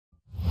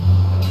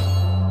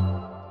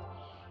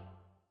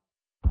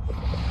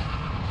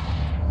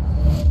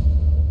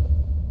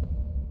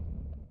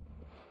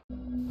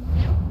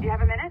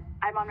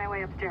on my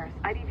way upstairs.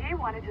 IDJ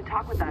wanted to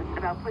talk with us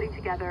about putting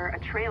together a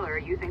trailer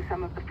using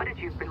some of the footage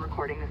you've been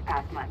recording this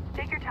past month.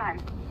 Take your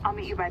time. I'll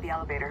meet you by the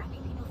elevator.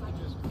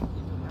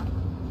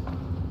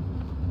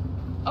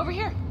 Over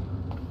here.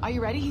 Are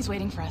you ready? He's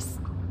waiting for us.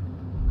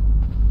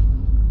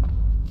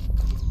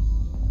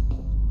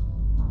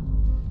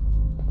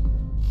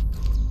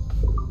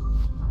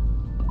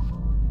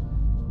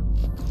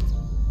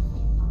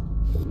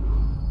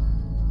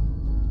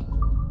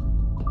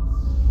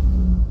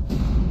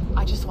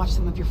 I just watched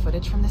some of your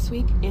footage from this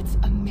week. It's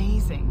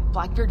amazing.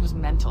 Blackbeard was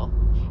mental.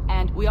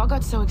 And we all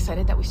got so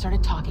excited that we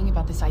started talking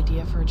about this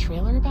idea for a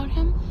trailer about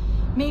him.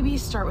 Maybe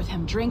start with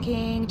him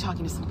drinking,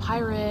 talking to some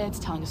pirates,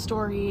 telling a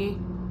story.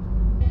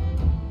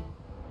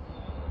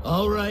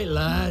 All right,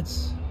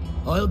 lads.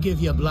 I'll give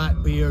you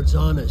Blackbeard's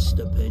honest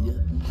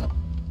opinion.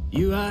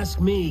 You ask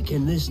me,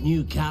 can this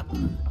new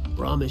captain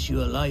promise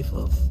you a life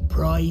of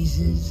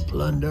prizes,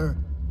 plunder,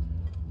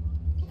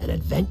 and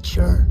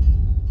adventure?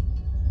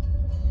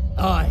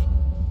 Aye.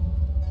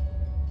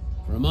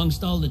 For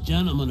amongst all the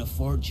gentlemen of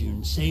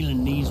fortune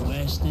sailing these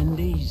West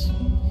Indies,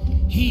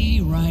 he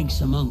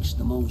ranks amongst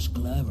the most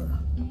clever.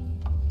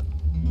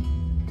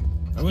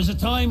 There was a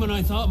time when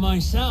I thought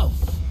myself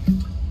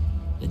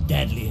the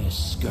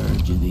deadliest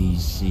scourge of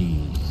these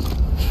seas.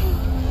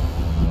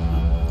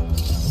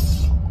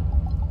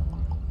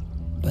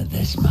 But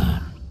this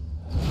man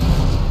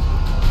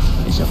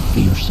is a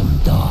fearsome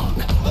dog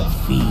that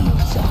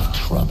feeds off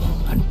trouble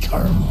and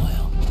turmoil.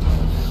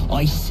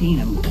 I seen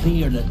him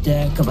clear the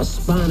deck of a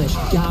Spanish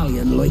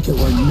galleon like it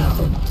were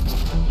nothing.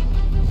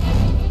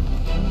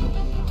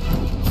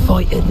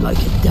 Fighting like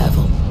a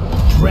devil,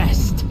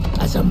 dressed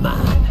as a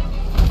man.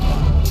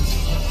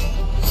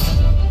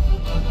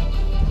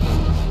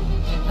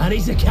 And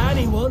he's a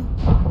canny one.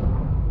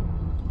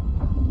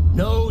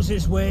 Knows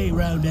his way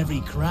round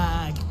every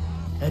crag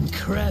and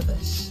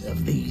crevice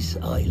of these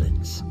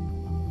islands.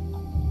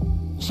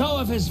 So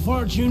if it's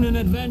fortune and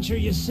adventure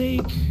you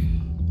seek,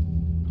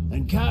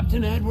 then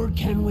Captain Edward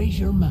Kenway's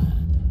your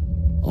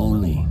man.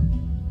 Only,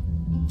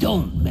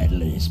 don't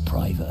meddle in his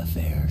private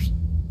affairs.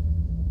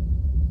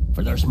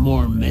 For there's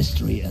more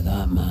mystery to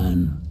that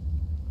man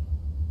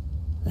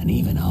than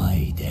even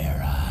I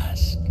dare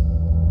ask.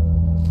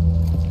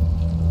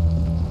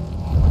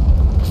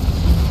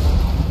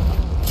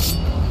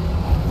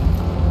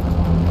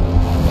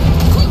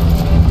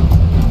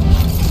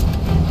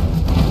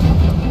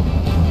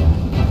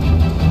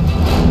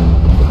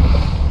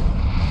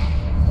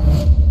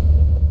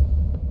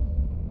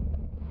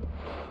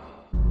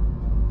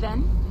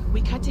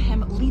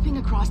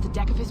 Across the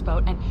deck of his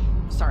boat and...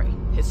 Sorry,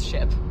 his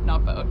ship,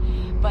 not boat.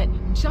 But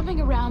jumping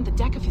around the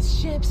deck of his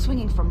ship,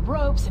 swinging from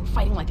ropes, and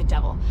fighting like a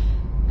devil.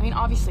 I mean,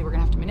 obviously we're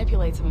gonna have to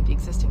manipulate some of the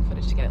existing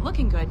footage to get it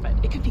looking good, but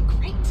it could be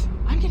great.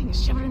 I'm getting a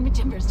shiver in my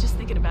timbers just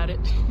thinking about it.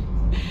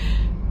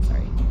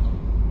 Sorry.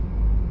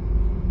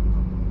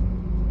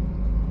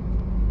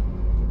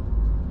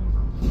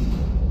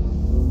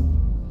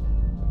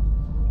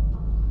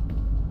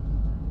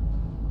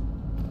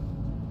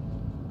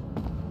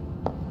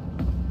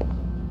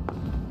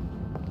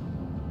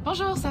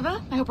 Bonjour, ça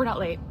va? I hope we're not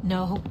late.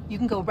 No, you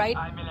can go right...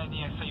 Hi,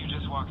 Melanie. I saw you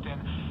just walked in.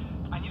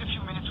 I need a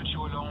few minutes with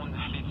you alone.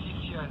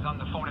 Laetitia is on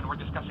the phone and we're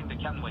discussing the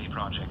Kenway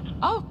project.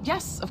 Oh,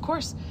 yes, of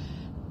course.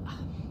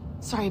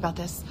 Sorry about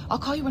this. I'll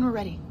call you when we're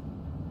ready.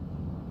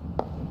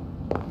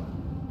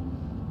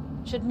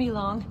 Shouldn't be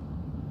long.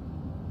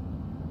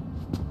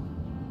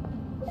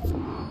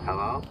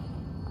 Hello?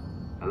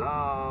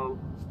 Hello?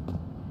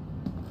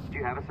 Do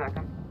you have a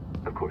second?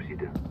 Of course you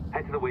do.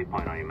 Head to the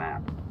waypoint on your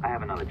map. I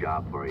have another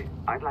job for you.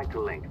 I'd like to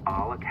link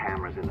all the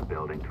cameras in the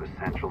building to a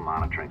central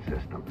monitoring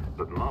system,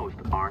 but most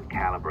aren't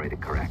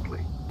calibrated correctly.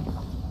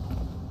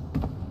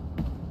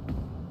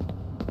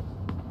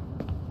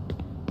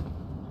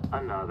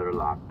 Another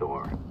locked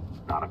door.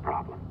 Not a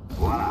problem.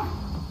 Voila.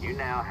 You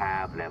now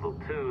have level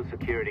 2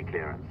 security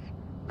clearance.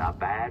 Not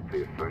bad for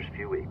your first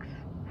few weeks.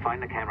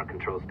 Find the camera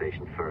control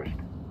station first.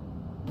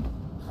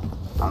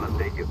 I'll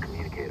update your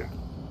communicator.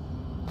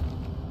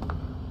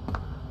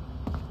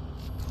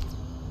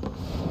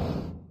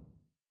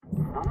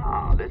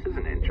 Ah, this is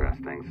an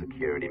interesting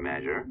security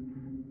measure.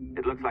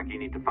 It looks like you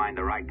need to find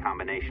the right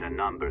combination of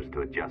numbers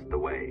to adjust the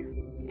wave.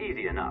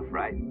 Easy enough,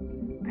 right?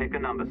 Pick a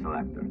number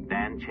selector,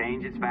 then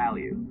change its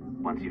value.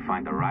 Once you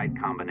find the right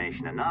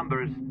combination of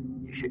numbers,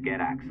 you should get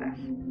access.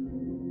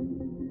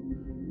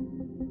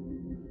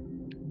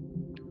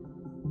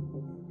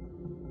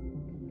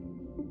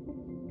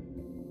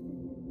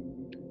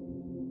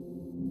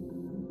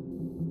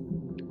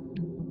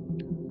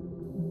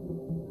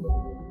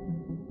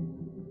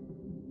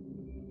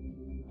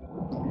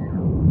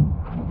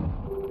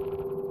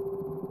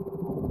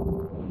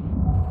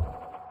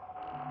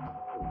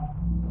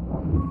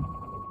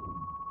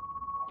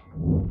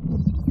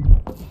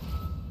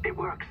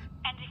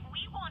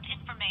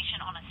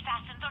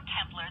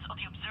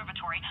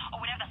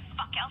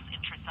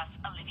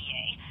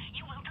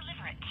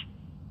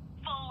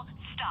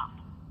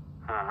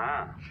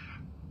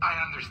 I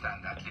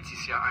understand that,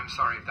 Laetitia. I'm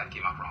sorry if that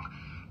came up wrong.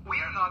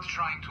 We're not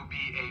trying to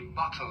be a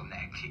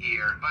bottleneck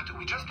here, but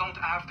we just don't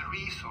have the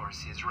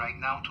resources right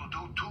now to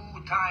do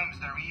 2 times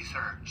the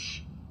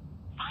research.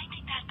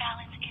 Finding that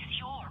balance is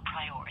your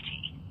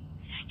priority.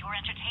 Your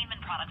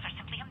entertainment products are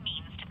simply a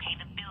means to pay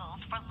the bills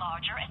for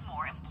larger and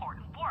more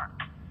important work.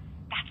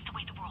 That's the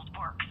way the world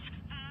works.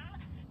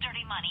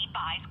 Dirty money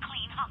buys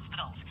clean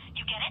hospitals.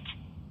 You get it?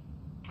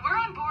 We're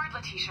on board,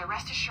 Letitia,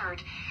 rest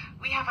assured.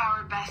 We have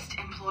our best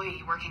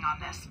employee working on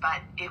this,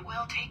 but it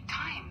will take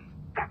time.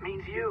 That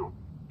means you.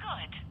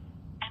 Good.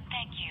 And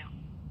thank you.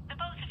 The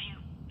both of you.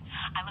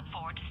 I look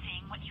forward to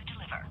seeing what you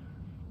deliver.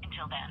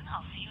 Until then,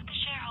 I'll see you at the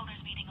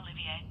shareholders meeting,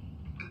 Olivier.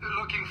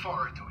 Looking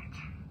forward to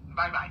it.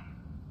 Bye-bye.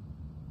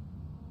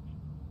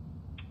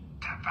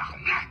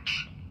 Tabarnak!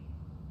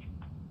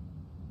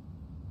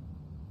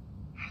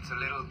 It's a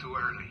little too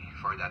early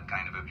for that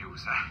kind of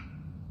abuse, huh?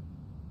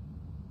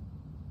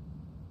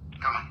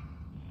 Come on.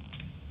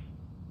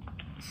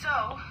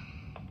 So,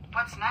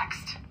 what's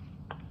next?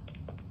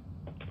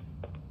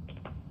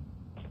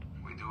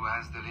 We do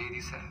as the lady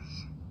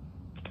says.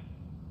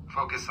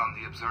 Focus on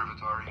the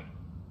observatory.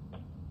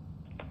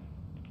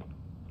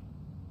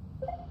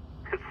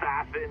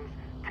 Assassins,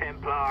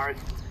 Templars,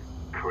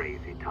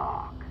 crazy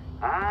talk.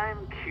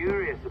 I'm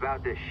curious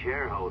about this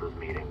shareholders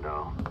meeting,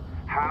 though.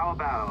 How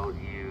about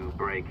you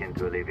break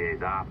into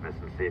Olivier's office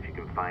and see if you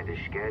can find his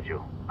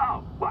schedule?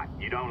 Oh, what?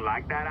 You don't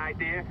like that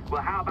idea?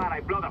 Well, how about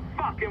I blow the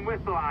fucking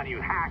whistle on you,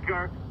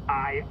 hacker?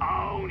 I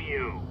own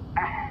you.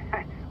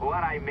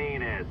 What I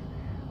mean is,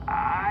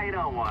 I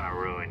don't want to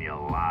ruin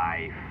your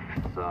life.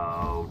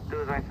 So,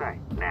 do as I say.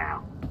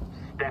 Now,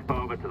 step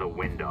over to the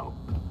window.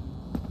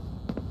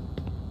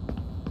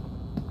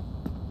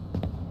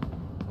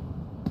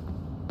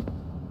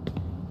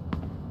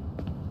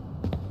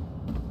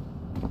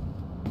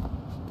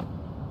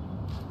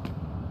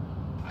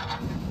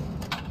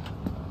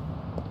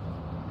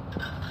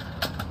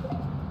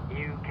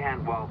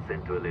 Can't waltz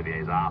into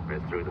Olivier's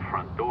office through the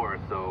front door,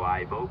 so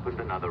I've opened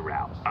another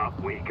route. Up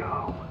we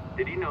go.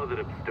 Did you know that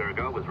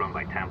Abtergo was run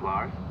by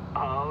Templars?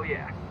 Oh,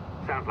 yes.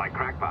 Sounds like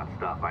crackpot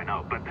stuff, I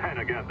know. But then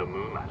again, the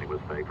moon landing was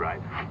fake,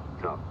 right?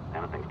 So,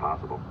 anything's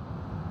possible.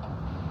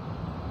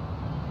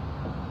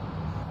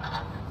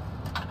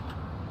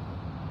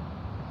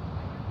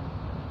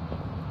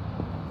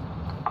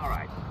 All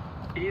right.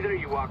 Either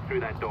you walk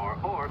through that door,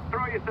 or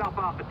throw yourself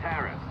off the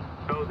terrace.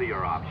 Those are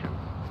your options.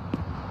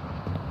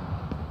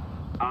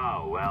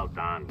 Oh, well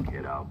done,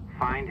 kiddo.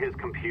 Find his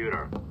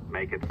computer.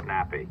 Make it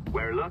snappy.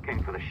 We're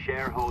looking for the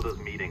shareholders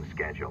meeting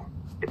schedule.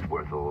 It's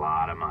worth a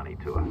lot of money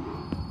to us.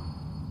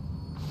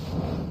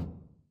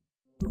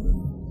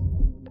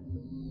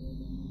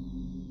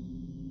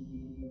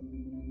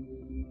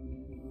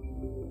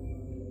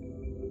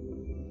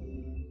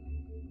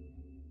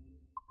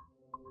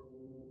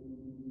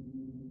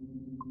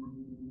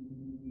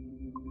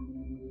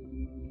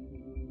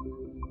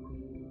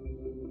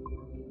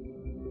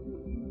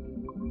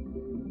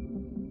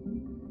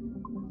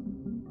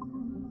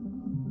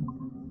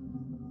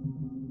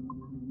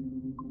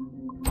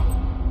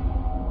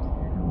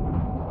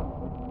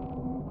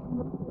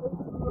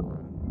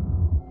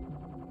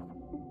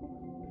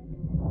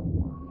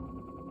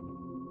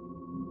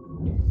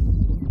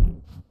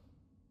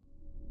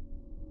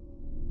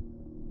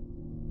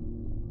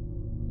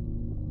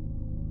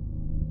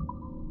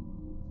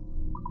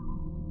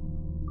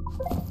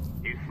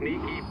 You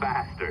sneaky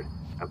bastard.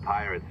 A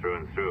pirate through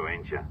and through,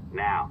 ain't you?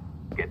 Now,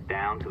 get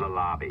down to the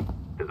lobby.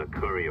 There's a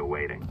courier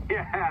waiting.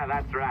 Yeah,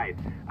 that's right.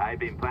 I've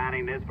been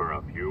planning this for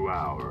a few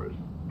hours.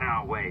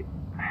 Now, wait.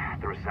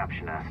 The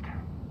receptionist.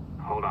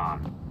 Hold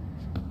on.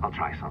 I'll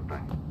try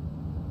something.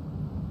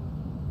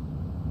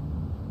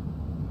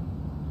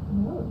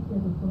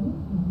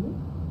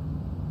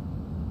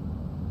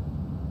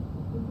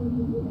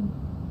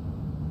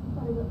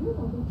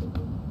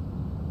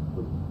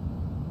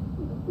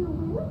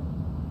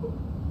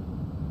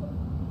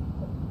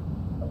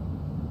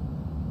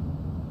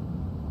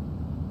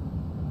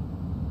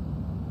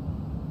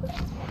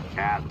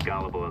 As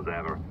gullible as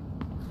ever.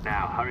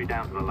 Now, hurry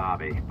down to the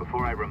lobby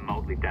before I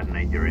remotely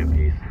detonate your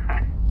earpiece.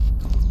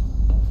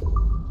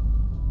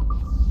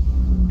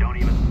 Don't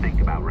even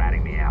think about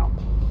ratting me out.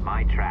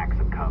 My tracks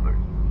are covered.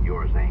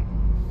 Yours ain't.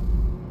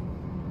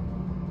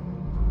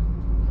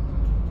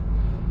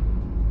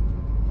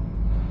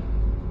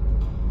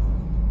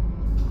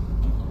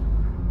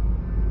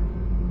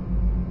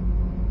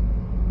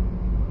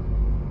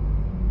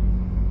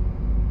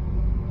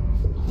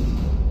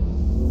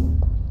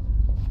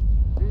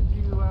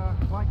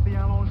 Like the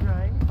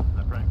allongé?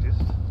 I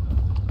practiced.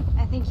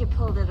 I think you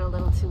pulled it a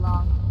little too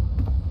long.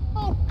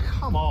 Oh,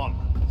 come on.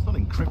 It's not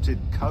encrypted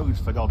code,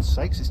 for God's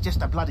sakes. It's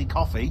just a bloody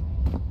coffee.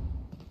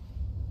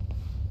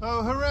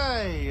 Oh,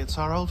 hooray! It's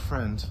our old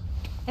friend.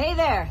 Hey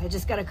there. I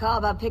just got a call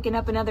about picking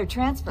up another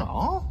transfer.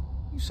 Oh?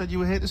 You said you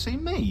were here to see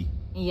me.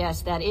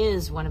 Yes, that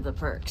is one of the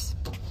perks.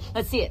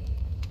 Let's see it.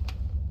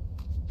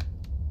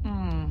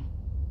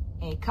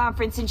 A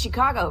conference in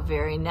Chicago.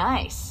 Very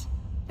nice.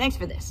 Thanks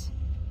for this.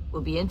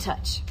 We'll be in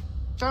touch.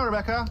 Ciao,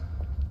 Rebecca.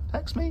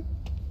 Text me.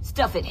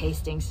 Stuff it,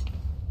 Hastings.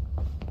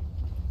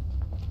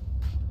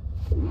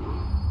 You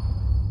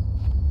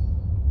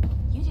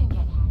didn't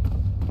get hacked.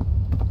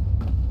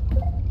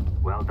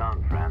 Well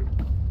done, friend.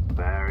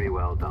 Very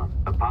well done.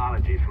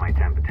 Apologies for my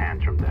temper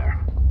tantrum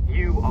there.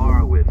 You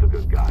are with the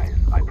good guys,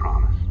 I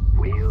promise.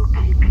 We'll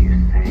keep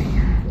you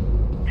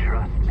safe.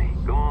 Trust me.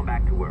 Go on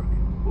back to work.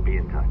 We'll be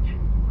in touch.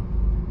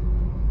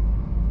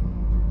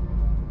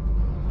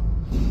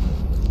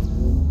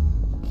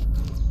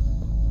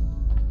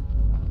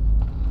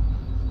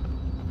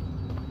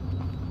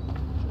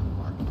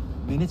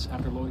 Minutes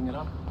after loading it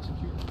up,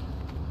 secure.